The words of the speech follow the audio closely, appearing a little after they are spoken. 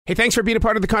Hey, thanks for being a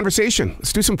part of the conversation.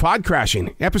 Let's do some pod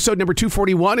crashing. Episode number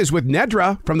 241 is with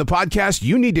Nedra from the podcast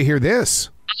You Need to Hear This.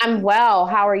 I'm well.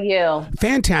 How are you?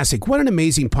 Fantastic. What an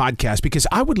amazing podcast, because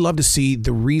I would love to see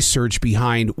the research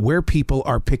behind where people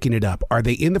are picking it up. Are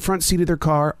they in the front seat of their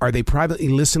car? Are they privately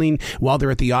listening while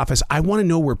they're at the office? I want to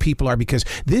know where people are, because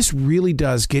this really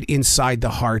does get inside the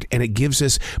heart and it gives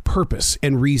us purpose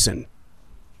and reason.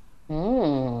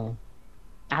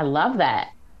 I love that.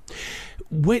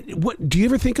 What do you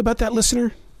ever think about that,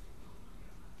 listener?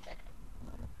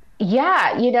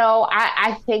 Yeah,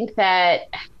 I think that,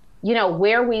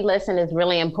 where we listen is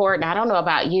really important. I don't know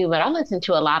about you, but I listen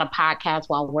to a lot of podcasts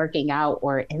while working out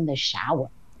or in the shower.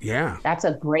 Yeah. That's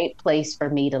a great place for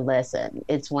me to listen.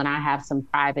 It's when I have some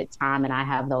private time and I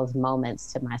have those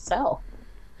moments to myself.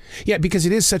 Yeah, because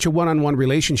it is such a one-on-one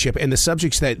relationship, and the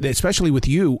subjects that, especially with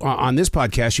you on this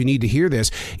podcast, You Need to Hear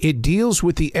This, it deals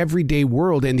with the everyday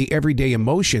world and the everyday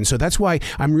emotion. So that's why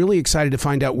I'm really excited to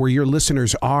find out where your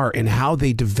listeners are and how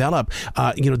they develop,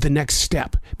 the next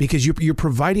step, because you're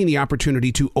providing the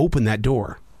opportunity to open that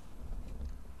door.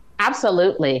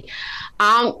 Absolutely.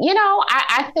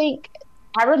 I think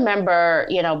I remember,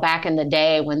 back in the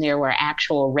day when there were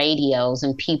actual radios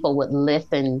and people would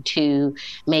listen to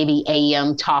maybe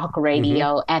AM talk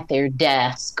radio at their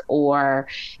desk or,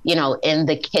 in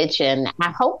the kitchen. I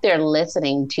hope they're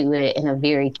listening to it in a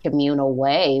very communal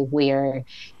way where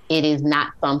it is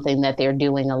not something that they're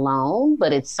doing alone,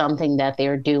 but it's something that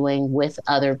they're doing with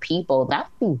other people. That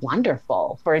would be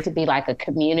wonderful for it to be like a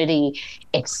community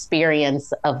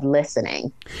experience of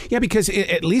listening. Yeah, because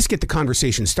at least get the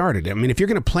conversation started. I mean, if you're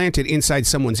going to plant it inside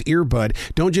someone's earbud,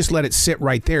 don't just let it sit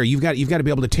right there. You've got to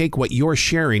be able to take what you're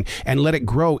sharing and let it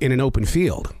grow in an open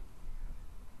field.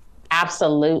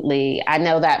 Absolutely. I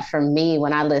know that for me,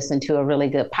 when I listen to a really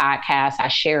good podcast, I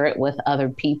share it with other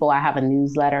people. I have a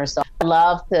newsletter. So I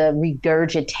love to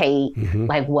regurgitate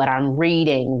like what I'm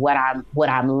reading, what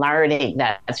I'm learning.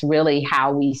 That's really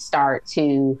how we start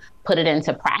to put it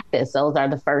into practice. Those are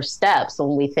the first steps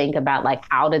when we think about like,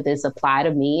 how did this apply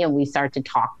to me? And we start to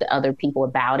talk to other people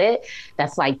about it.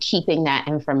 That's like keeping that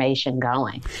information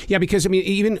going. Yeah, because I mean,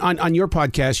 even on your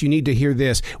podcast, You Need to Hear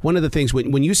This. One of the things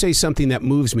when you say something that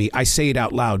moves me, I say it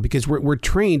out loud, because we're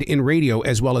trained in radio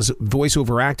as well as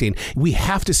voiceover acting. We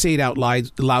have to say it out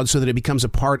loud so that it becomes a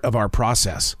part of our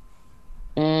process.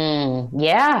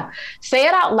 Yeah. Say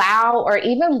it out loud or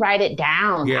even write it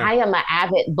down. Yeah. I am an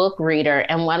avid book reader.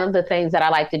 And one of the things that I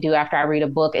like to do after I read a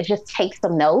book is just take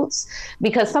some notes,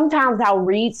 because sometimes I'll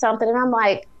read something and I'm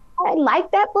like, I like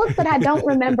that book, but I don't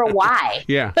remember why.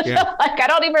 Yeah. Like I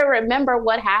don't even remember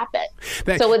what happened.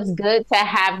 So it's good to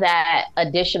have that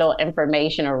additional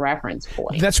information or reference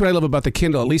point. That's what I love about the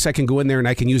Kindle. At least I can go in there and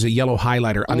I can use a yellow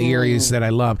highlighter on the areas that I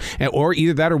love. Or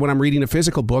either that, or when I'm reading a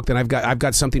physical book, then I've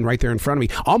got something right there in front of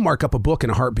me. I'll mark up a book in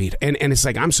a heartbeat. And it's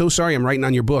like, I'm so sorry I'm writing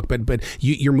on your book, but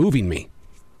you're moving me.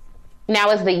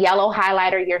 Now, is the yellow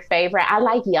highlighter your favorite? I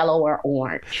like yellow or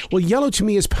orange. Well, yellow to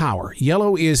me is power.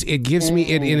 Yellow it gives me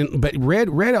it, but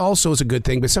red also is a good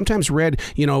thing. But sometimes red,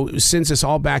 sends us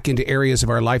all back into areas of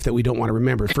our life that we don't want to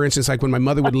remember. For instance, like when my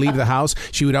mother would leave the house,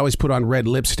 she would always put on red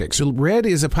lipstick. So red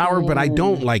is a power, but I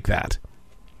don't like that.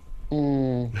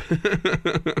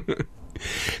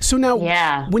 So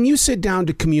now, when you sit down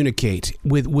to communicate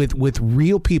with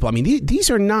real people, I mean,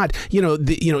 these are not,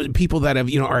 people that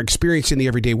have, are experienced in the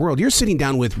everyday world. You're sitting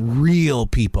down with real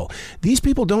people. These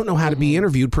people don't know how to be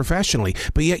interviewed professionally,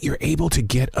 but yet you're able to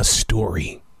get a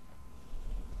story.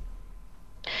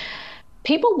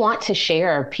 People want to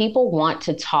share. People want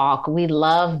to talk. We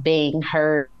love being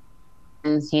heard.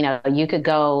 You could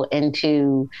go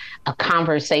into a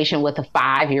conversation with a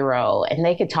 5-year-old and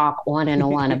they could talk on and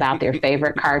on about their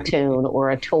favorite cartoon or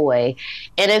a toy.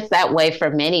 And it's that way for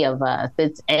many of us.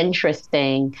 It's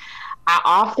interesting. I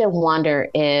often wonder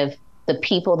if the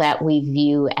people that we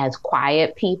view as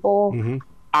quiet people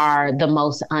are the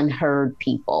most unheard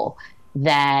people,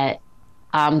 that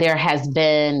there has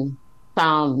been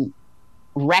some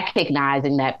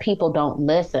recognizing that people don't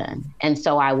listen, and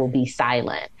so I will be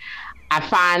silent. I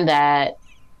find that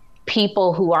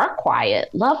people who are quiet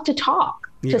love to talk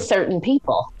to certain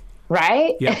people,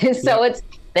 right?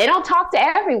 They don't talk to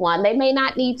everyone. They may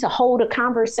not need to hold a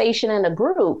conversation in a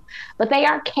group, but they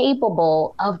are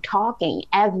capable of talking,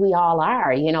 as we all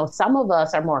are. Some of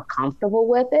us are more comfortable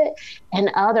with it, and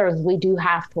others, we do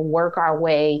have to work our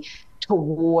way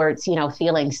towards,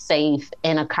 feeling safe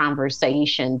in a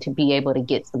conversation to be able to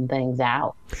get some things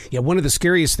out. Yeah, one of the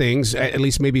scariest things, at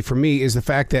least maybe for me, is the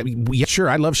fact that, sure,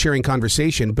 I love sharing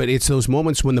conversation, but it's those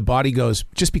moments when the body goes,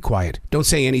 just be quiet, don't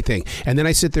say anything. And then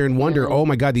I sit there and wonder, oh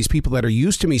my God, these people that are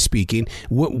used to me speaking,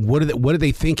 what are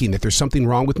they thinking? That there's something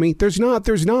wrong with me? There's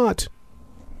not.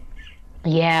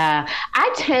 Yeah,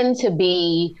 I tend to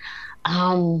be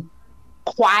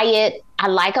quiet. I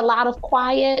like a lot of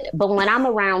quiet, but when I'm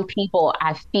around people,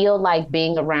 I feel like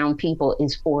being around people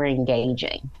is for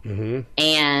engaging. Mm-hmm.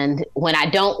 And when I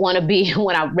don't want to be,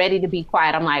 when I'm ready to be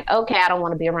quiet, I'm like, okay, I don't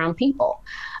want to be around people.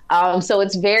 So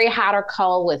it's very hot or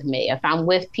cold with me. If I'm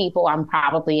with people, I'm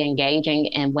probably engaging.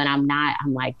 And when I'm not,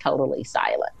 I'm like totally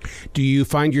silent. Do you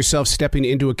find yourself stepping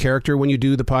into a character when you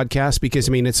do the podcast? Because,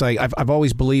 I mean, it's like, I've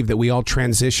always believed that we all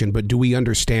transition, but do we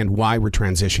understand why we're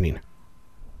transitioning?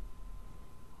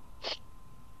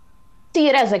 See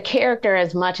it as a character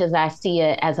as much as I see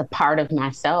it as a part of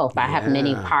myself. I have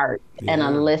many parts, and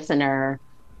a listener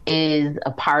is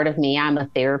a part of me. I'm a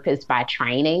therapist by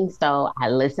training, so I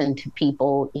listen to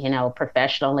people,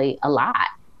 professionally a lot.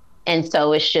 And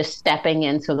so it's just stepping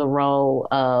into the role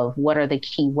of what are the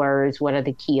key words, what are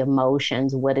the key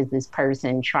emotions, what is this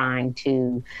person trying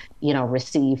to,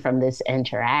 receive from this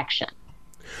interaction.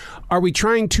 Are we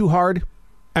trying too hard?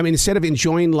 I mean, instead of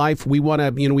enjoying life, we want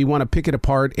to pick it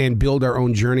apart and build our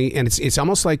own journey. And it's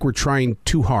almost like we're trying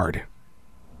too hard.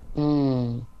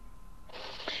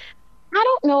 I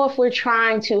don't know if we're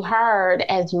trying too hard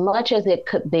as much as it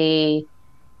could be.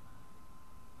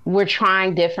 We're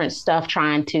trying different stuff,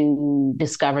 trying to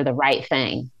discover the right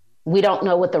thing. We don't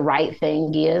know what the right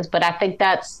thing is, but I think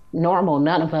that's normal.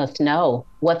 None of us know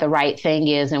what the right thing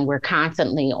is. And we're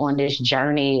constantly on this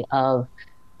journey of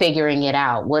figuring it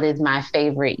out. What is my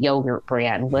favorite yogurt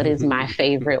brand? What is my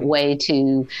favorite way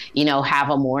to, have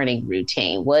a morning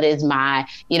routine? What is my,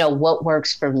 what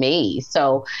works for me?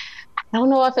 So I don't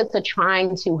know if it's a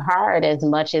trying too hard as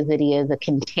much as it is a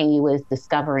continuous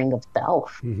discovering of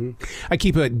self. Mm-hmm. I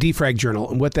keep a defrag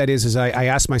journal. And what that is I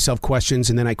ask myself questions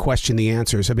and then I question the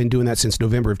answers. I've been doing that since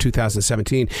November of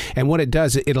 2017. And what it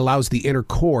does, it allows the inner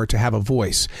core to have a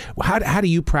voice. How do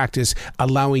you practice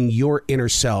allowing your inner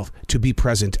self to be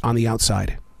present on the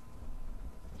outside?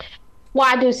 Well,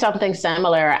 I do something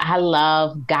similar. I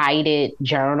love guided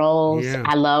journals. Yeah.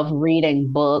 I love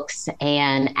reading books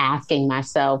and asking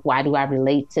myself, why do I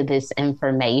relate to this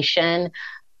information?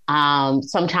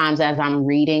 Sometimes as I'm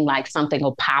reading, like something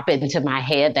will pop into my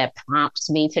head that prompts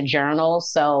me to journal.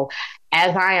 So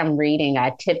as I am reading,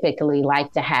 I typically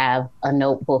like to have a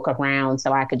notebook around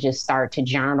so I could just start to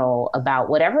journal about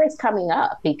whatever is coming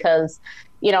up, because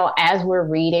as we're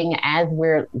reading, as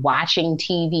we're watching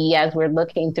TV, as we're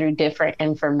looking through different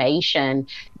information,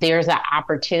 there's an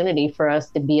opportunity for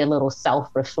us to be a little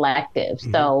self-reflective.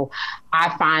 Mm-hmm. So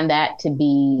I find that to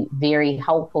be very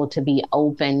helpful, to be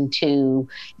open to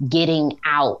getting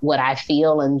out what I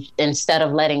feel, and instead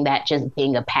of letting that just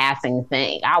being a passing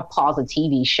thing. I'll pause a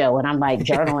TV show and I'm like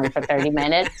journaling for 30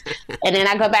 minutes and then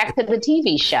I go back to the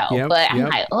TV show. I'm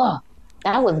like, oh,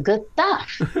 that was good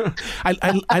stuff.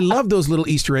 I love those little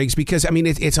Easter eggs because, I mean,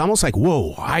 it's almost like,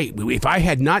 whoa, if I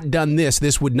had not done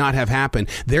this would not have happened.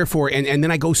 Therefore, and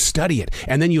then I go study it.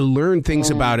 And then you learn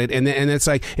things about it. And it's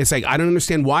like, I don't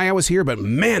understand why I was here, but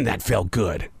man, that felt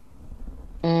good.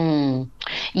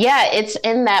 Yeah, it's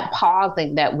in that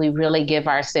pausing that we really give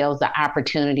ourselves the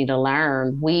opportunity to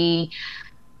learn. We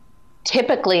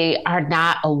typically are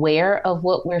not aware of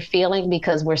what we're feeling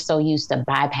because we're so used to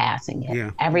bypassing it. Yeah.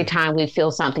 Every time we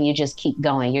feel something, you just keep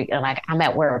going. You're like, I'm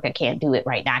at work. I can't do it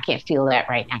right now. I can't feel that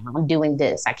right now. I'm doing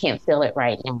this. I can't feel it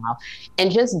right now.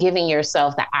 And just giving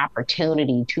yourself the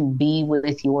opportunity to be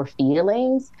with your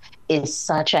feelings is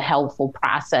such a helpful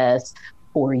process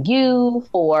for you,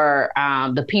 for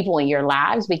the people in your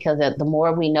lives, because the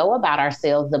more we know about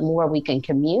ourselves, the more we can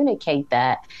communicate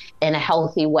that in a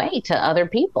healthy way to other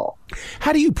people.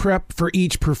 How do you prep for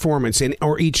each performance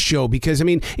or each show? Because, I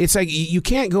mean, it's like you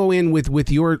can't go in with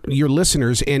your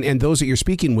listeners and those that you're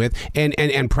speaking with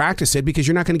and practice it because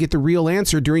you're not going to get the real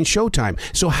answer during showtime.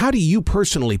 So how do you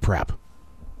personally prep?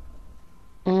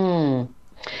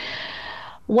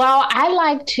 Well, I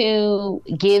like to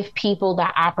give people the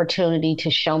opportunity to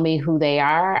show me who they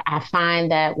are. I find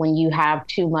that when you have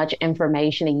too much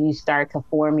information and you start to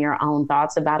form your own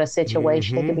thoughts about a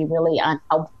situation, it can be really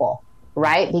unhelpful,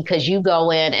 right? Because you go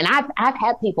in, and I've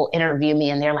had people interview me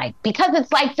and they're like, because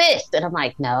it's like this. And I'm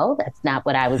like, no, that's not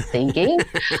what I was thinking.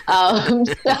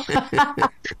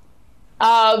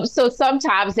 So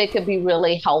sometimes it could be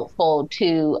really helpful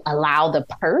to allow the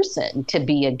person to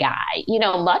be a guide.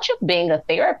 Much of being a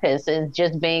therapist is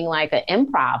just being like an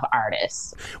improv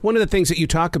artist. One of the things that you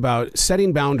talk about,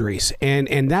 setting boundaries,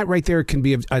 and that right there can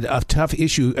be a tough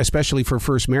issue, especially for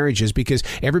first marriages, because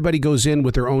everybody goes in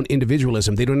with their own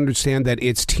individualism. They don't understand that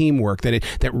it's teamwork,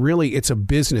 that really it's a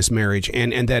business marriage,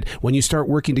 and that when you start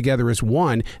working together as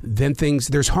one, then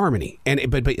there's harmony.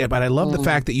 But I love the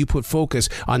fact that you put focus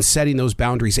on setting those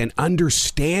boundaries and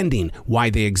understanding why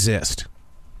they exist.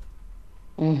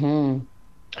 Yeah,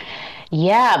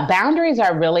 boundaries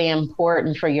are really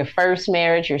important for your first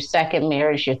marriage, your second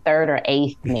marriage, your third or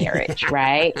eighth marriage,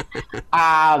 right?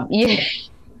 Yeah.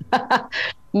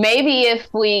 Maybe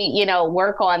if we,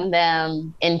 work on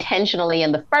them intentionally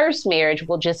in the first marriage,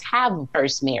 we'll just have a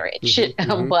first marriage.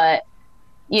 But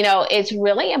it's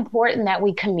really important that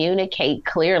we communicate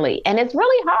clearly. And it's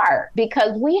really hard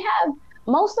because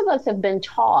most of us have been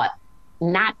taught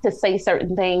not to say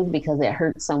certain things because it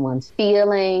hurts someone's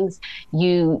feelings.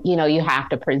 You have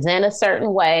to present a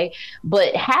certain way.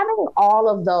 But having all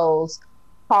of those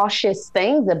cautious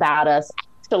things about us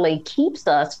actually keeps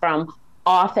us from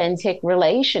authentic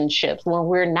relationships when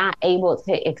we're not able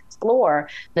to explore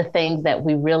the things that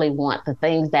we really want, the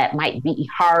things that might be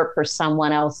hard for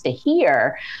someone else to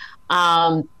hear.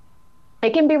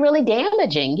 It can be really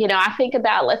damaging. I think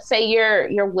about, let's say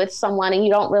you're with someone and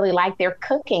you don't really like their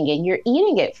cooking and you're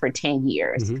eating it for 10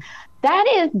 years. That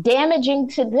is damaging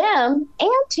to them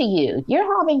and to you.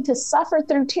 You're having to suffer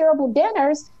through terrible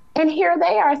dinners. And here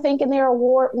they are thinking they're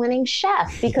award-winning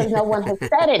chefs because no one has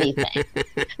said anything.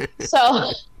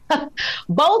 So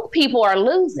both people are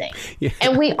losing. Yeah.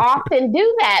 And we often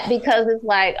do that because it's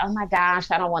like, oh my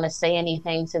gosh, I don't want to say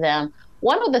anything to them.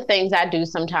 One of the things I do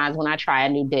sometimes when I try a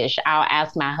new dish, I'll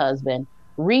ask my husband,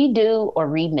 redo or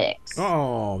remix.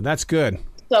 Oh, that's good.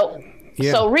 So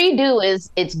redo is,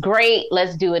 it's great.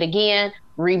 Let's do it again.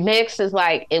 Remix is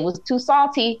like, it was too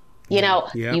salty.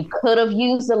 You could have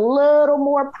used a little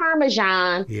more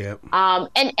Parmesan. Yep.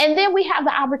 And then we have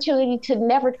the opportunity to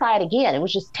never try it again. It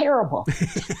was just terrible.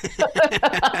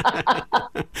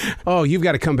 Oh, you've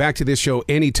got to come back to this show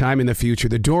anytime in the future.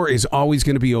 The door is always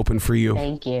going to be open for you.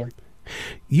 Thank you.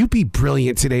 You be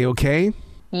brilliant today, okay?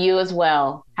 You as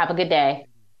well. Have a good day.